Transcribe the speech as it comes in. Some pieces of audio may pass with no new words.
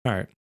All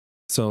right.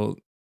 So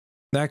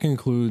that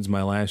concludes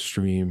my last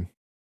stream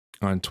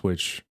on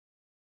Twitch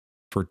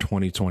for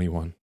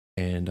 2021.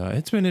 And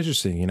it's been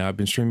interesting. You know, I've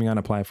been streaming on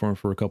a platform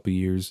for a couple of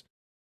years.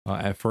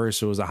 At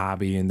first, it was a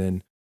hobby. And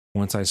then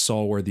once I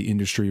saw where the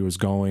industry was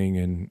going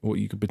and what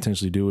you could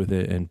potentially do with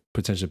it and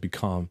potentially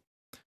become,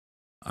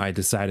 I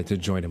decided to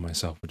join it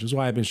myself, which is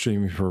why I've been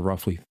streaming for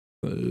roughly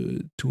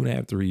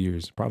 2.5, 3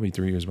 years, probably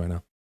 3 years by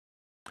now.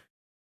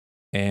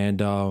 And,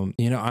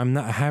 you know,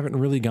 I haven't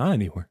really gone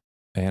anywhere.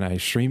 And I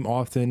stream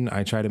often.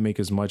 I try to make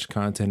as much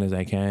content as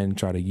I can,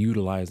 try to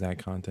utilize that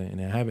content.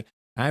 And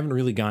I haven't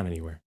really gone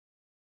anywhere.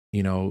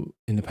 You know,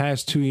 in the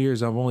past 2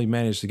 years, I've only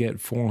managed to get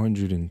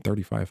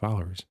 435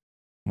 followers.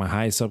 My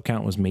highest sub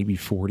count was maybe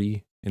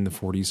 40, in the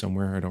 40s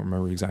somewhere. I don't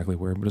remember exactly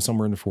where, but it's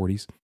somewhere in the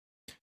 40s.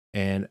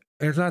 And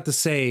it's not to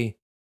say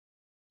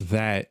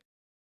that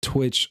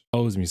Twitch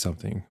owes me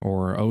something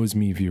or owes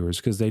me viewers,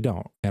 because they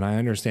don't. And I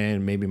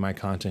understand maybe my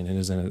content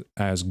isn't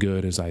as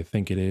good as I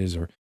think it is,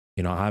 or,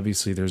 you know,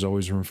 obviously there's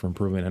always room for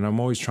improvement and I'm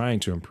always trying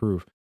to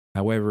improve.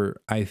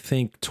 However, I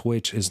think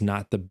Twitch is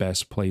not the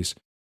best place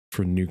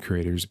for new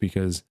creators,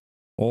 because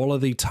all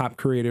of the top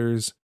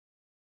creators,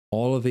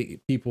 all of the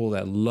people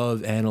that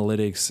love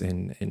analytics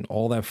and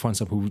all that fun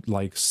stuff, who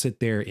like sit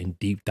there and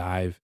deep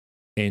dive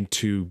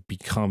into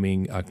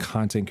becoming a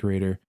content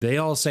creator, they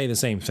all say the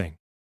same thing.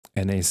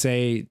 And they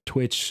say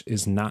Twitch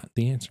is not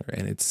the answer.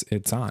 And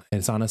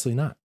it's honestly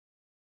not.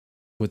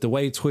 With the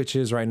way Twitch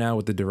is right now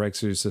with the direct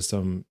series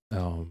system,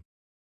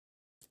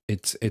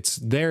 it's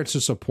there to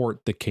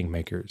support the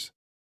kingmakers.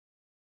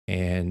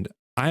 And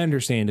I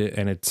understand it,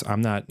 and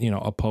I'm not, you know,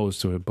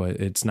 opposed to it, but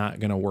it's not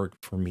going to work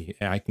for me.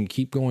 I can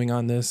keep going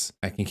on this.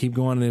 I can keep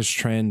going on this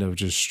trend of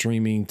just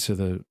streaming to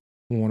the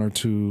 1 or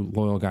 2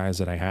 loyal guys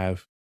that I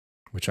have,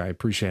 which I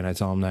appreciate. I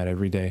tell them that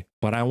every day,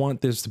 but I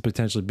want this to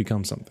potentially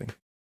become something.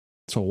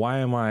 So why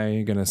am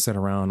I going to sit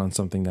around on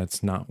something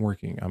that's not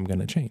working? I'm going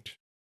to change.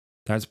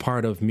 That's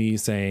part of me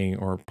saying,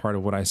 or part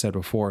of what I said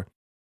before,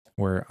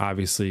 where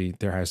obviously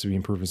there has to be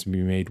improvements to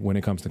be made when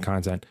it comes to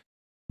content.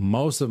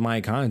 Most of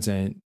my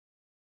content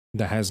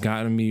that has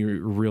gotten me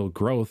real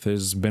growth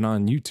has been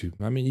on YouTube.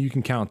 I mean, you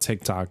can count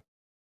TikTok,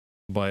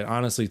 but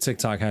honestly,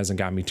 TikTok hasn't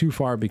got me too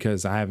far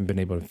because I haven't been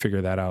able to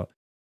figure that out.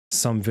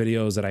 Some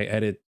videos that I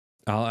edit,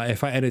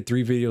 if I edit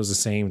 3 videos the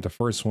same, the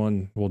first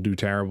one will do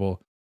terrible.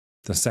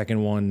 The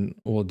second one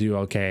will do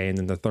okay. And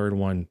then the third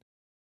one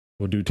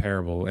will do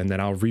terrible. And then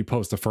I'll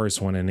repost the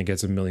first one and it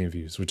gets 1 million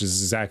views, which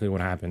is exactly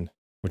what happened,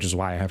 which is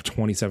why I have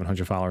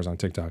 2,700 followers on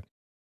TikTok.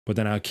 But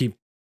then I'll keep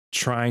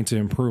trying to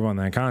improve on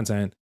that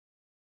content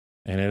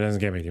and it doesn't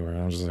get me anywhere.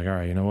 I'm just like, all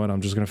right, you know what?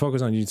 I'm just going to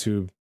focus on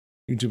YouTube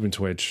and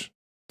Twitch.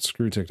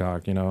 Screw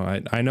TikTok. You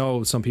know, I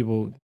know some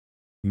people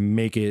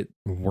make it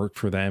work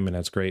for them and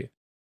that's great.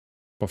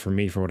 But for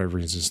me, for whatever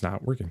reason, it's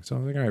not working. So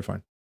I'm like, all right,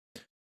 fine.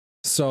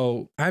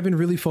 So I've been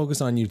really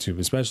focused on YouTube,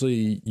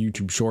 especially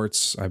YouTube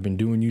Shorts. I've been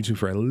doing YouTube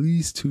for at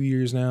least 2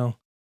 years now.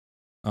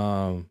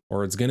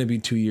 Or it's going to be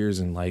 2 years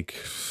in like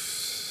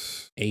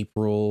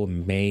April,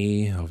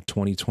 May of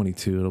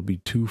 2022. It'll be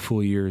 2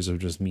 full years of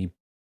just me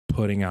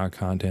putting out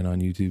content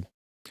on YouTube.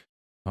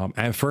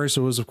 At first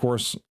it was, of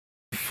course,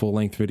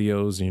 full-length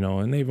videos, you know,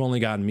 and they've only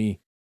gotten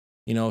me,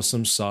 you know,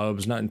 some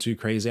subs, nothing too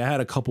crazy. I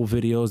had a couple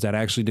videos that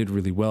actually did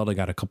really well. They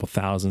got a couple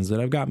thousands that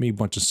have got me a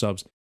bunch of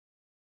subs.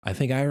 I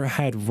think I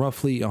had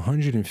roughly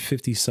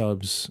 150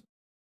 subs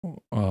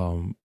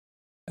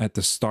at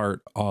the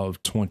start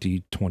of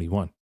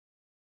 2021.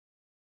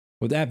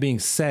 With that being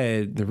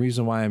said, the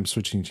reason why I'm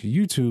switching to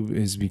YouTube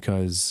is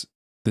because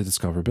the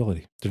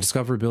discoverability. The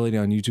discoverability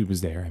on YouTube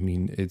is there. I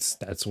mean,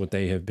 that's what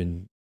they have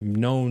been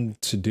known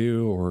to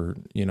do, or,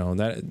 you know,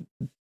 that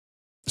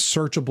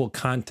searchable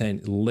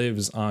content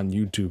lives on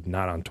YouTube,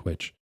 not on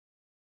Twitch.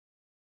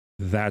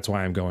 That's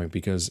why I'm going,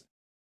 because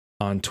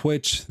on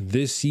Twitch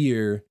this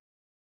year,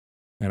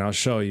 and I'll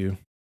show you.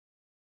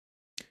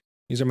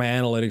 These are my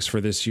analytics for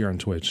this year on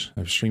Twitch.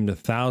 I've streamed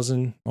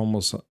 1,000,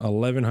 almost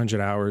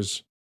 1,100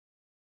 hours.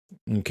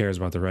 Who cares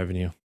about the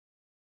revenue?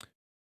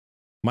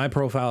 My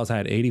profile's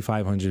had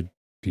 8,500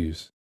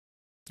 views.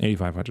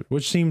 8,500,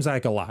 which seems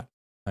like a lot.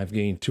 I've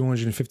gained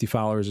 250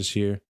 followers this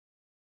year.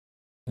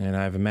 And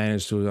I've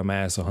managed to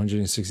amass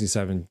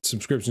 167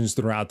 subscriptions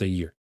throughout the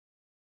year,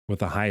 with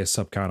the highest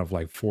sub count of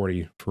like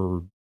 40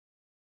 for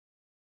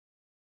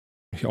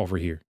over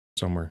here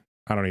somewhere.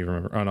 I don't even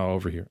remember. Oh no,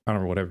 over here. I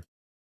don't know, whatever.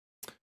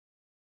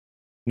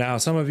 Now,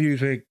 some of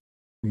you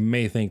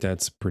may think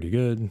that's pretty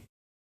good.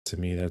 To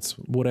me, that's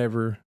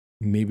whatever.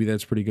 Maybe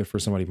that's pretty good for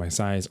somebody my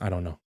size. I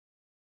don't know.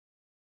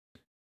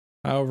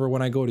 However,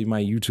 when I go to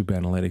my YouTube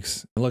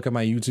analytics and look at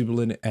my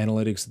YouTube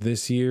analytics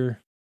this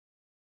year,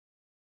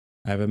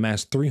 I've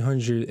amassed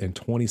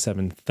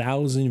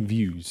 327,000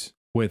 views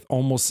with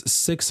almost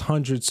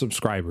 600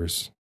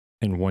 subscribers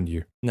in 1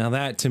 year. Now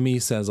that to me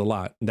says a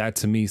lot. That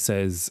to me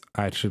says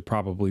I should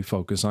probably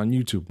focus on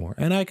YouTube more,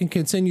 and I can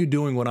continue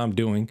doing what I'm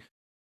doing,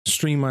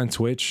 stream on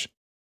Twitch,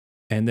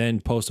 and then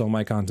post all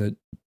my content,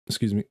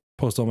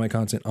 post all my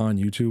content on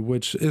YouTube,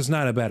 which is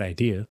not a bad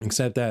idea,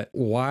 except that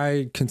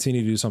why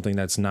continue to do something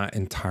that's not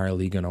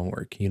entirely going to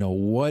work? You know,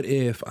 what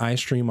if I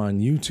stream on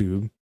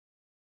YouTube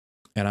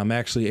and I'm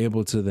actually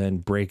able to then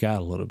break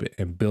out a little bit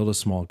and build a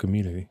small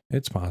community?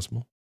 It's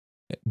possible,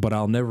 but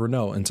I'll never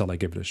know until I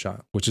give it a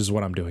shot, which is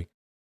what I'm doing.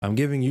 I'm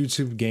giving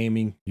YouTube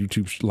gaming,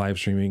 YouTube live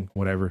streaming,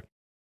 whatever,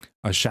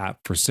 a shot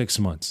for 6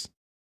 months.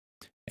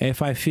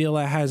 If I feel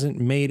it hasn't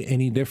made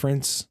any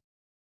difference,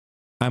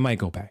 I might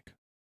go back.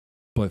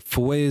 But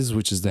Fwiz,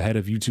 which is the head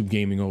of YouTube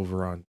gaming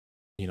over on,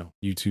 you know,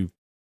 YouTube,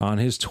 on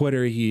his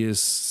Twitter, he has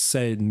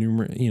said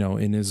numerous, you know,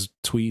 in his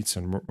tweets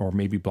and or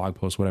maybe blog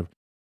posts, whatever,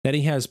 that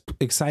he has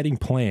exciting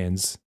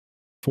plans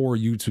for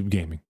YouTube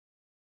gaming.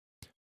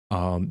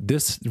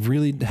 This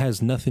really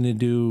has nothing to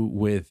do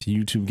with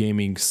YouTube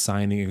gaming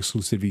signing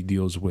exclusivity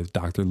deals with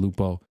Dr.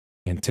 Lupo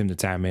and Tim the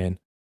Tatman,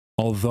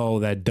 although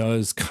that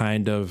does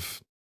kind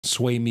of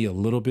sway me a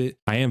little bit.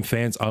 I am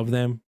fans of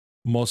them,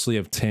 mostly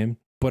of Tim,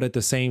 but at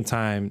the same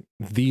time,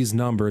 these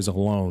numbers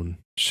alone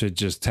should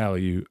just tell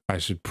you I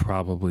should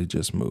probably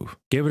just move.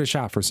 Give it a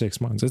shot for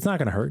 6 months. It's not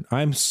going to hurt.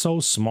 I'm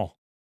so small.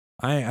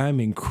 I'm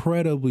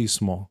incredibly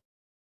small.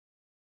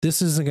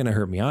 This isn't going to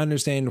hurt me. I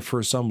understand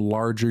for some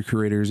larger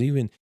creators,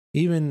 even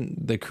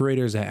the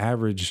creators that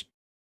average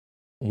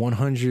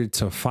 100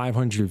 to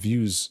 500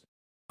 views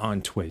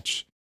on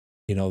Twitch,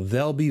 you know,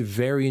 they'll be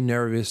very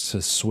nervous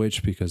to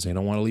switch because they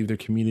don't want to leave their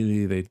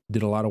community. They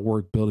did a lot of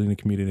work building the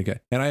community.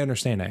 And I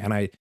understand that. And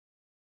I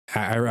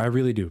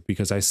really do,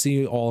 because I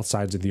see all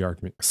sides of the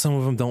argument. Some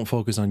of them don't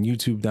focus on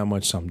YouTube that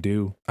much. Some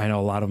do. I know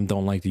a lot of them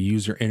don't like the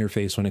user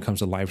interface when it comes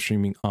to live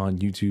streaming on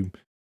YouTube.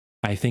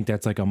 I think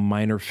that's like a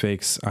minor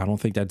fix. I don't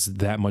think that's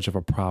that much of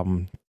a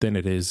problem than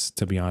it is,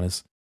 to be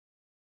honest.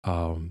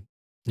 You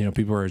know,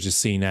 people are just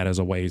seeing that as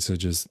a way to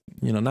just,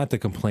 you know, not to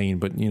complain,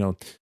 but, you know,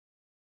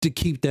 to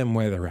keep them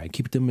where they're at,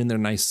 keep them in their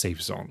nice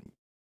safe zone.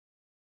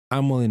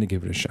 I'm willing to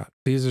give it a shot.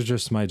 These are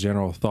just my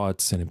general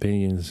thoughts and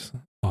opinions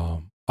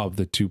of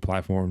the two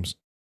platforms.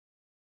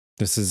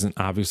 This isn't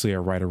obviously a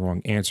right or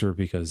wrong answer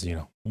because, you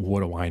know, what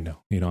do I know?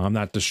 You know, I'm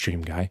not the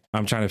stream guy.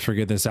 I'm trying to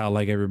figure this out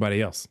like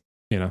everybody else.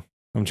 You know,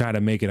 I'm trying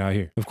to make it out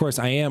here. Of course,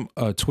 I am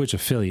a Twitch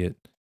affiliate,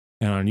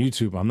 and on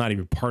YouTube, I'm not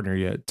even partner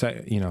yet.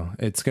 You know,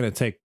 it's going to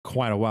take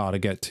quite a while to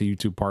get to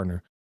YouTube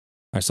partner.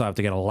 I still have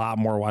to get a lot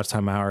more watch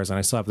time hours, and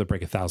I still have to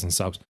break 1,000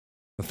 subs.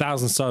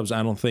 1,000 subs,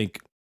 I don't think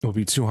will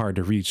be too hard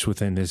to reach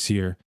within this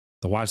year.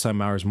 The watch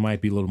time hours might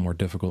be a little more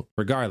difficult.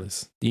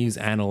 Regardless, these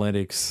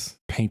analytics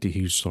paint a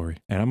huge story,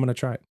 and I'm going to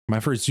try it. My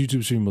first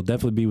YouTube stream will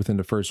definitely be within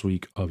the first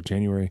week of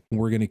January.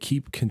 We're going to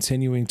keep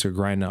continuing to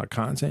grind out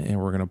content,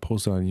 and we're going to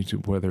post it on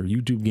YouTube, whether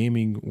YouTube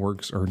gaming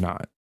works or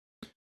not.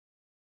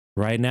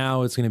 Right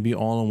now, it's going to be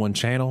all on one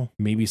channel.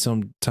 Maybe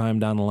sometime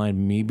down the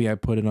line, maybe I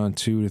put it on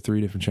 2 to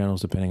 3 different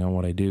channels, depending on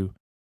what I do.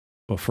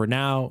 But for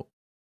now,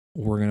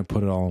 we're going to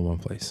put it all in one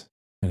place,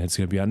 and it's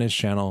going to be on this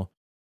channel,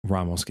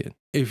 Ramos Kid.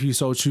 If you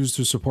so choose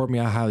to support me,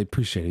 I highly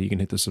appreciate it. You can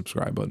hit the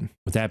subscribe button.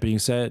 With that being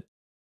said,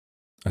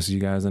 I'll see you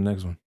guys in the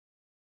next one.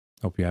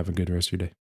 Hope you have a good rest of your day.